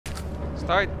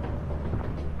Start.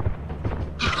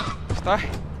 Start.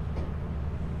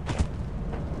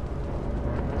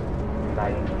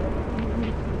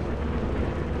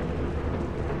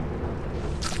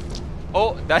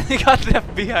 Oh, Danny got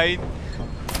left behind.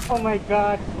 Oh my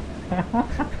god.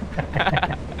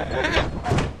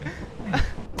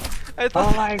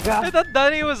 Oh my god. I thought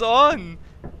Danny was on.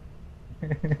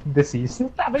 Deceased?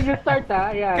 Sabi niyo start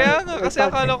ha? Yeah. Kaya nga, kasi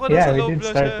akala ko nasa loob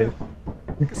lang siya.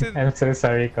 Kasi, I'm so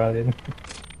sorry, Colin.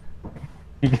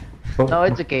 No,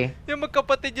 it's okay. yung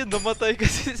magkapatid yun namatay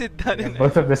kasi si Danny.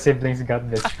 Both of the siblings got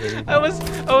betrayed. I was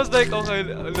like, okay,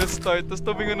 let's start. Tapos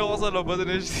tumingin ako sa labas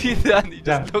and I see Danny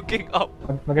just looking up.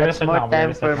 There's more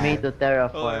time for me to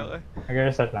terraform. Okay.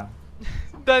 Mag-reset lang.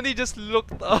 Danny just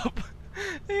looked up.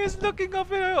 He was looking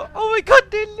up and I, oh my god,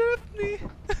 they left me!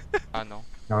 No.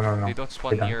 No. They don't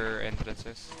spawn near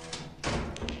entrances.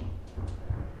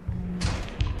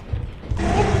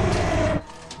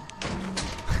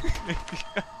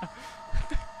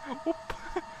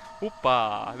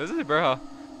 Opa! This is bro.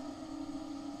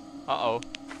 Uh-oh.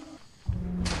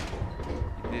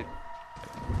 He did.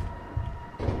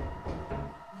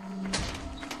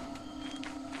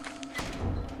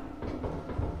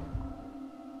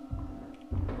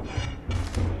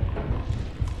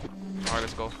 Alright,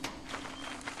 let's go.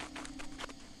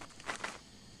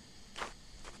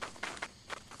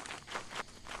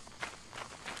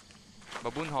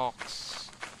 Baboon Hawks.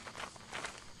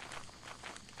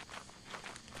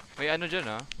 May ano dyan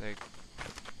like...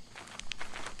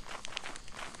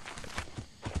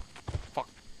 Fuck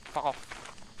off.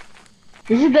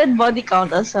 Does your dead body count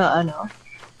as ano?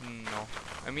 No.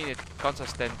 I mean, it counts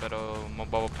as 10 pero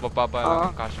mababa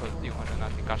lang yung casualty, yung ano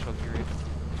natin, casualty rate.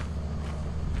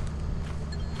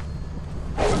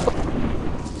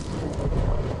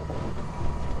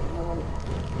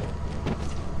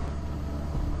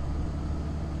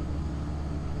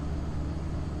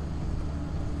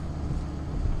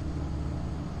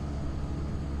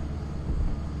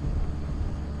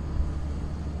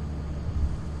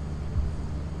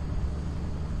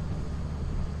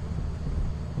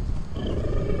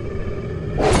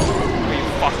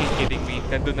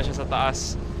 Nandun na siya sa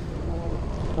taas.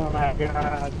 Oh my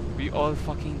god. We all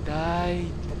fucking died.